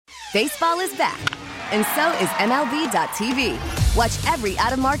Baseball is back, and so is MLB.tv. Watch every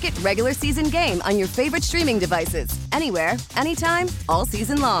out-of-market regular season game on your favorite streaming devices, anywhere, anytime, all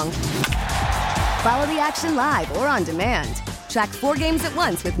season long. Follow the action live or on demand. Track 4 games at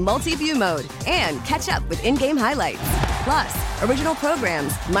once with multi-view mode and catch up with in-game highlights. Plus, original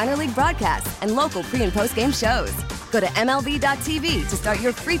programs, minor league broadcasts, and local pre- and post-game shows. Go to MLB.tv to start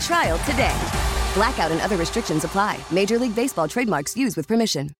your free trial today. Blackout and other restrictions apply. Major League Baseball trademarks used with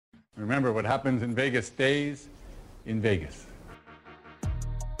permission. Remember, what happens in Vegas stays in Vegas.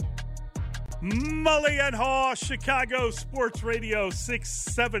 Mully and Haw, Chicago Sports Radio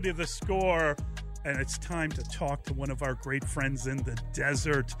 670 The Score. And it's time to talk to one of our great friends in the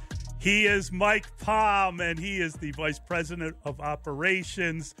desert. He is Mike Palm, and he is the Vice President of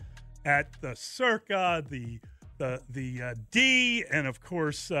Operations at the Circa, the D, and of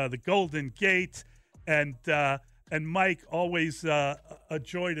course the Golden Gate. And Mike, always a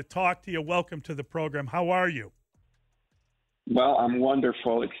joy to talk to you. Welcome to the program. How are you? Well, I'm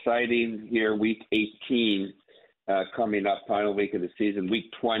wonderful. Exciting here, week 18 coming up, final week of the season,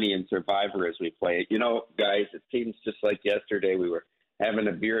 week 20 in Survivor as we play it. You know, guys, it seems just like yesterday we were having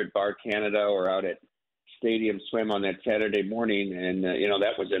a beer at Bar Canada or out at Stadium Swim on that Saturday morning, and,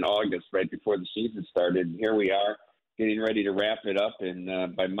 that was in August, right before the season started. And here we are getting ready to wrap it up,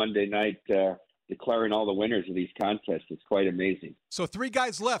 and by Monday night, declaring all the winners of these contests. It's quite amazing. So 3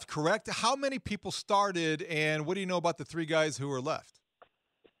 guys left, correct? How many people started, and what do you know about the 3 guys who are left?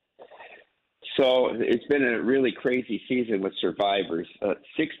 So it's been a really crazy season with survivors.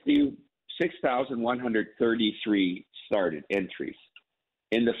 6,133 started entries.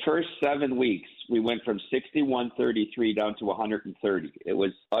 In the first 7 weeks, we went from 6,133 down to 130. It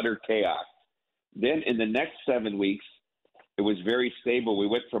was utter chaos. Then in the next 7 weeks, it was very stable. We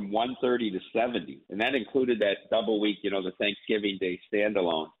went from 130 to 70, and that included that double week, the Thanksgiving Day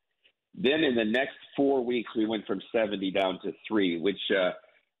standalone. Then in the next 4 weeks, we went from 70 down to 3, which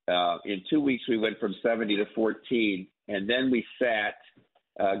in 2 weeks we went from 70 to 14, and then we sat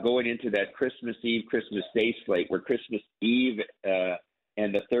going into that Christmas Eve, Christmas Day slate where Christmas Eve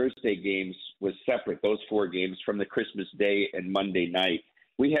and the Thursday games was separate, those 4 games, from the Christmas Day and Monday night.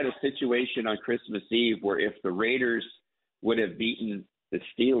 We had a situation on Christmas Eve where if the Raiders would have beaten the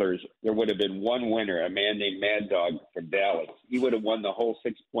Steelers, there would have been one winner, a man named Mad Dog from Dallas. He would have won the whole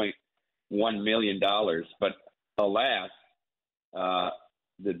 $6.1 million. But alas,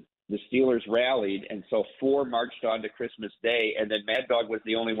 the Steelers rallied, and so 4 marched on to Christmas Day, and then Mad Dog was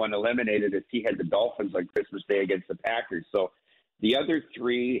the only one eliminated as he had the Dolphins on Christmas Day against the Packers. So the other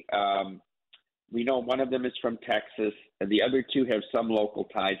 3, we know one of them is from Texas, and the other 2 have some local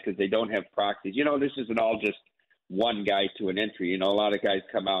ties because they don't have proxies. This isn't all just one guy to an entry. A lot of guys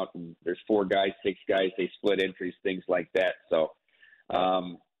come out and there's 4 guys, 6 guys, they split entries, things like that. So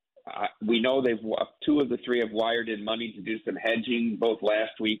we know 2 of the 3 have wired in money to do some hedging both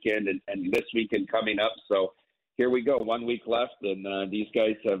last weekend and this weekend coming up. So here we go, 1 week left, and these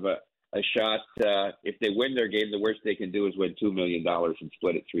guys have a shot. If they win their game, the worst they can do is win $2 million and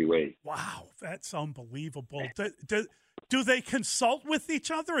split it 3 ways. Wow, that's unbelievable. Do they consult with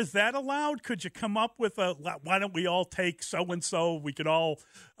each other? Is that allowed? Could you come up with why don't we all take so-and-so? We could all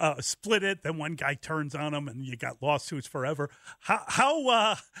split it. Then one guy turns on them and you got lawsuits forever.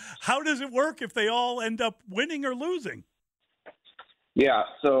 How does it work if they all end up winning or losing? Yeah,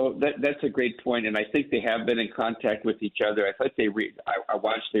 so that's a great point, and I think they have been in contact with each other. I thought I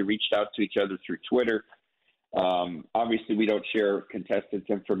watched they reached out to each other through Twitter. Obviously, we don't share contestants'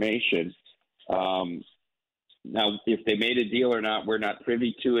 information. Now, if they made a deal or not, we're not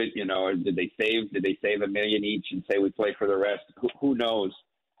privy to it. Did they save $1 million each and say we play for the rest? Who knows?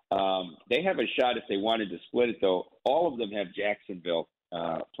 They have a shot if they wanted to split it, though. All of them have Jacksonville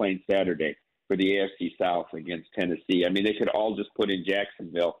playing Saturday for the AFC South against Tennessee. I mean, they could all just put in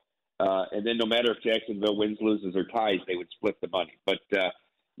Jacksonville, and then no matter if Jacksonville wins, loses, or ties, they would split the money. But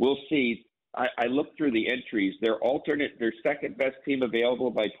we'll see. I looked through the entries. Their second best team available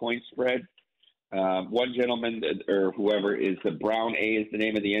by point spread. One gentleman or whoever is the Brown A is the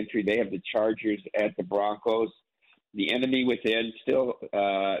name of the entry. They have the Chargers at the Broncos. The enemy within still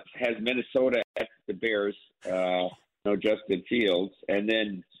has Minnesota at the Bears. No Justin Fields. And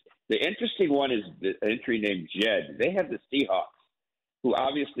then the interesting one is the entry named Jed. They have the Seahawks, who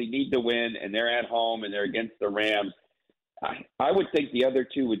obviously need to win, and they're at home, and they're against the Rams. I would think the other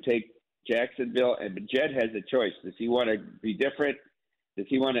 2 would take Jacksonville, but Jed has a choice. Does he want to be different? Does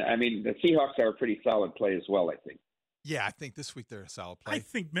he want to? I mean, the Seahawks are a pretty solid play as well, I think. Yeah, I think this week they're a solid play. I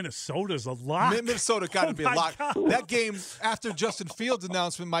think Minnesota's a lock. Minnesota got to be a lock. God. That game after Justin Fields'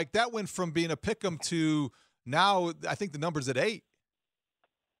 announcement, Mike, that went from being a pick 'em to now I think the number's at 8.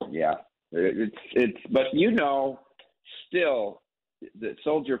 yeah. But still, the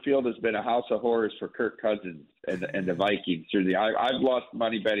Soldier Field has been a house of horrors for Kirk Cousins and the Vikings. I've lost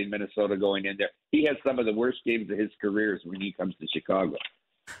money betting Minnesota going in there. He has some of the worst games of his career when he comes to Chicago.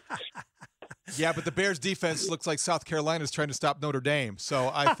 Yeah, but the Bears defense looks like South Carolina is trying to stop Notre Dame.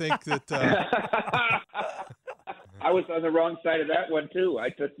 So I think that I was on the wrong side of that one too. I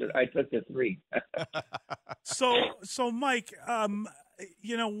took the 3. So Mike,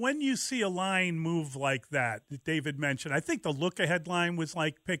 when you see a line move like that David mentioned, I think the look-ahead line was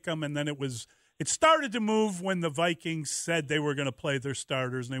like pick 'em, and then it started to move when the Vikings said they were going to play their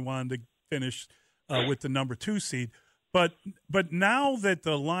starters and they wanted to finish with the number 2 seed. But now that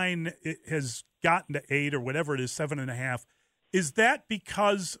the line has gotten to 8 or whatever it is, 7.5, is that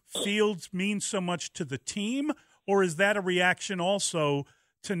because Fields means so much to the team, or is that a reaction also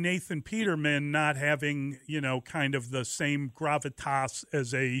to Nathan Peterman not having, kind of the same gravitas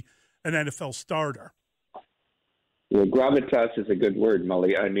as an NFL starter? Well, gravitas is a good word,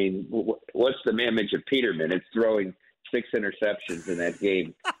 Mully. I mean, what's the image of Peterman? It's throwing 6 interceptions in that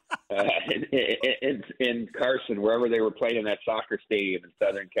game in Carson, wherever they were playing in that soccer stadium in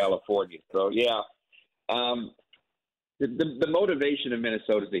Southern California. So, yeah. The motivation of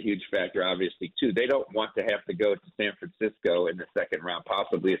Minnesota is a huge factor, obviously, too. They don't want to have to go to San Francisco in the second round,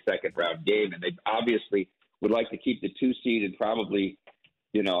 possibly a second-round game, and they obviously would like to keep the 2 seed and probably,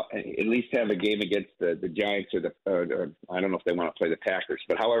 at least have a game against the Giants or I don't know if they want to play the Packers,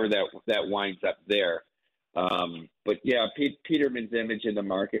 but however that winds up there. But yeah, Peterman's image in the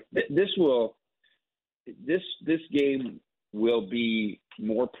market. This game will be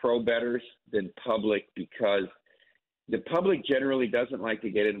more pro bettors than public because the public generally doesn't like to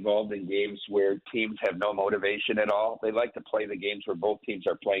get involved in games where teams have no motivation at all. They like to play the games where both teams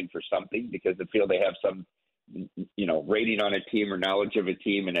are playing for something because they feel they have some, rating on a team or knowledge of a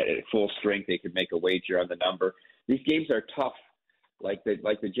team, and at full strength they can make a wager on the number. These games are tough, like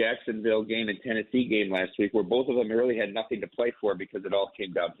the Jacksonville game and Tennessee game last week, where both of them really had nothing to play for because it all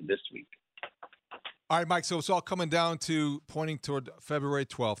came down to this week. All right, Mike, so it's all coming down to pointing toward February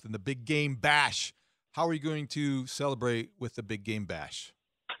 12th and the Big Game Bash. How are you going to celebrate with the Big Game Bash?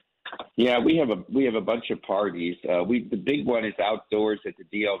 Yeah, we have a bunch of parties. The big one is outdoors at the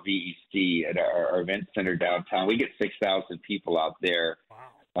DLVEC at our event center downtown. We get 6,000 people out there.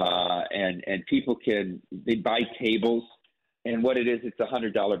 Wow. And people they buy tables, and what it is, it's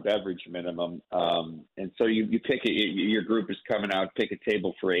 $100 beverage minimum. And so you pick it. Your group is coming out, pick a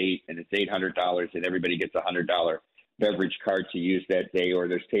table for 8, and it's $800, and everybody gets a $100 beverage card to use that day. Or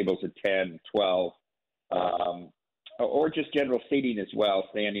there's tables at 10, 12. Or just general seating as well,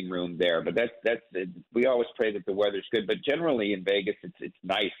 standing room there. But that's we always pray that the weather's good. But generally in Vegas, it's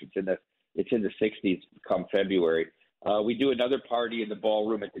nice. It's in the 60s come February. We do another party in the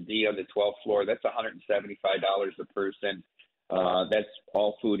ballroom at the D on the 12th floor. That's $175 a person. That's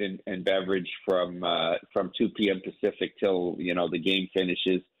all food and beverage from 2 p.m. Pacific till the game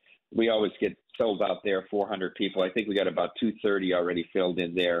finishes. We always get sold out there, 400 people. I think we got about 230 already filled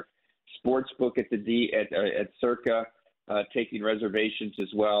in there. Sportsbook at the D at Circa, taking reservations as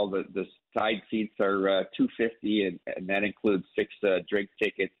well. The side seats are $250, and that includes 6 drink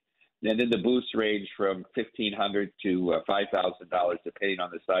tickets. And then the booths range from $1,500 to $5,000, depending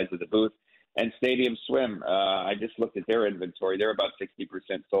on the size of the booth. And Stadium Swim, I just looked at their inventory. They're about 60%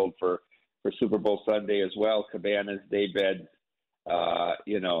 sold for Super Bowl Sunday as well. Cabanas, daybeds,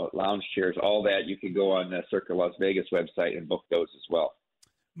 lounge chairs, all that. You can go on the Circa Las Vegas website and book those as well.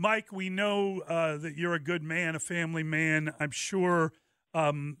 Mike, we know that you're a good man, a family man. I'm sure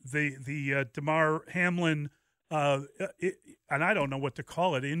the Damar Hamlin, and I don't know what to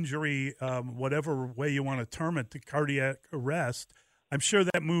call it, injury, whatever way you want to term it, the cardiac arrest, I'm sure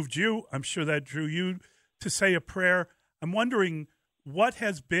that moved you. I'm sure that drew you to say a prayer. I'm wondering what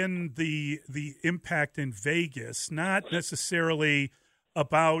has been the impact in Vegas, not necessarily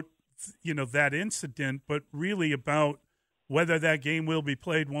about, that incident, but really about whether that game will be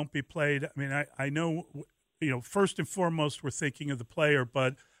played, won't be played. I mean, I know, first and foremost, we're thinking of the player,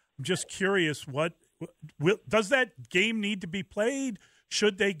 but I'm just curious, does that game need to be played?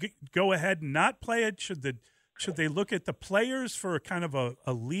 Should they go ahead and not play it? Should they look at the players for kind of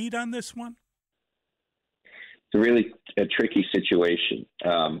a lead on this one? It's really a tricky situation.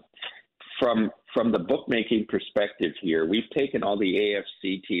 From the bookmaking perspective here, we've taken all the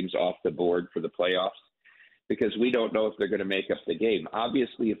AFC teams off the board for the playoffs, because we don't know if they're going to make up the game.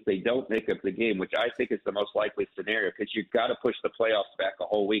 Obviously, if they don't make up the game, which I think is the most likely scenario, because you've got to push the playoffs back a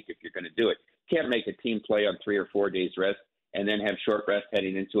whole week if you're going to do it. You can't make a team play on 3 or 4 days rest and then have short rest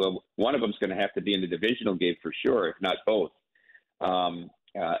heading into one of them's going to have to be in the divisional game for sure, if not both.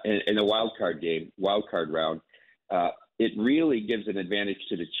 in a wild card round, it really gives an advantage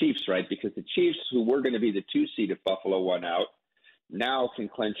to the Chiefs, right? Because the Chiefs, who were going to be the 2 seed if Buffalo won out, now can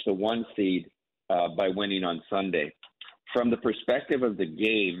clinch the 1 seed by winning on Sunday. From the perspective of the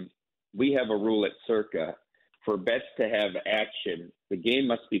game, we have a rule at Circa. For bets to have action, the game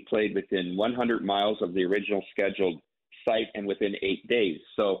must be played within 100 miles of the original scheduled site and within 8 days.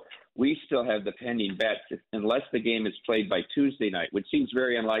 So we still have the pending bets unless the game is played by Tuesday night, which seems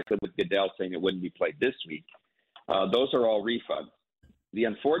very unlikely with Goodell saying it wouldn't be played this week. Those are all refunds. The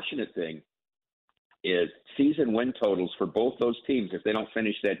unfortunate thing is season win totals for both those teams, if they don't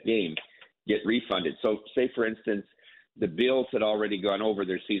finish that game, get refunded. So say, for instance, the Bills had already gone over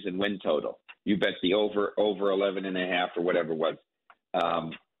their season win total. You bet the over 11.5 or whatever it was.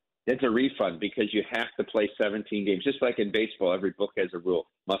 It's a refund because you have to play 17 games. Just like in baseball, every book has a rule.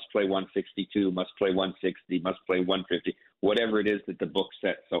 Must play 162, must play 160, must play 150, whatever it is that the book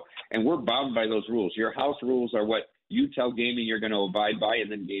sets. So, and we're bound by those rules. Your house rules are what you tell gaming you're going to abide by,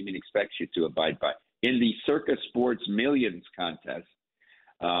 and then gaming expects you to abide by. In the Circa Sports Millions contest,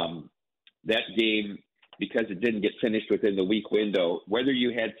 that game, because it didn't get finished within the week window, whether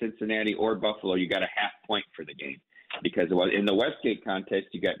you had Cincinnati or Buffalo, you got a half point for the game. Because in the Westgate contest,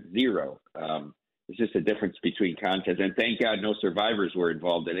 you got 0. It's just a difference between contests. And thank God no survivors were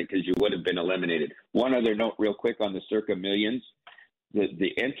involved in it because you would have been eliminated. One other note real quick on the Circa Millions.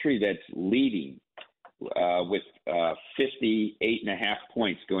 The entry that's leading with 58.5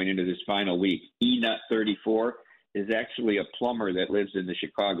 points going into this final week, ENUT34, is actually a plumber that lives in the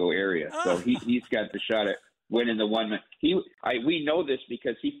Chicago area. So he's got the shot at winning the 1 minute. We know this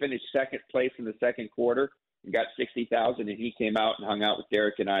because he finished second place in the second quarter and got 60,000, and he came out and hung out with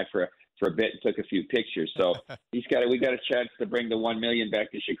Derek and I for a bit and took a few pictures. So we got a chance to bring the 1 million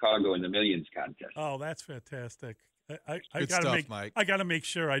back to Chicago in the Millions contest. Oh, that's fantastic. I got to make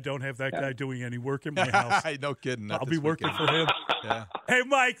sure I don't have that guy doing any work in my house. No kidding. I'll be working for him. Yeah. Hey,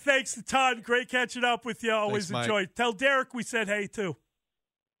 Mike, thanks a ton. Great catching up with you. Always enjoy. Tell Derek we said hey, too.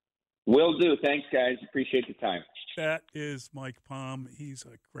 Will do. Thanks, guys. Appreciate the time. That is Mike Palm. He's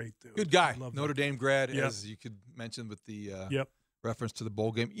a great dude. Good guy. Notre Dame grad, as you could mention with the reference to the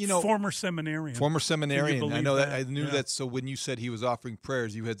bowl game. Former seminarian. I know that. I knew that. So when you said he was offering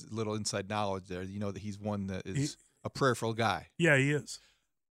prayers, you had a little inside knowledge there. You know that he's one that is a prayerful guy. Yeah, he is.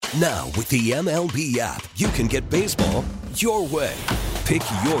 Now with the MLB app, you can get baseball your way. Pick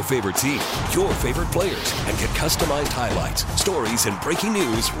your favorite team, your favorite players, and get customized highlights, stories, and breaking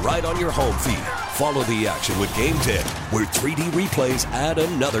news right on your home feed. Follow the action with Game Tip, where 3D replays add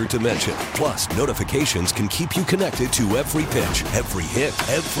another dimension. Plus, notifications can keep you connected to every pitch, every hit,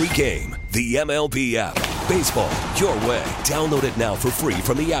 every game. The MLB app. Baseball your way. Download it now for free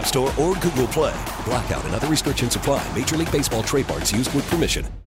from the App Store or Google Play. Blackout and other restrictions apply. Major League Baseball trademarks used with permission.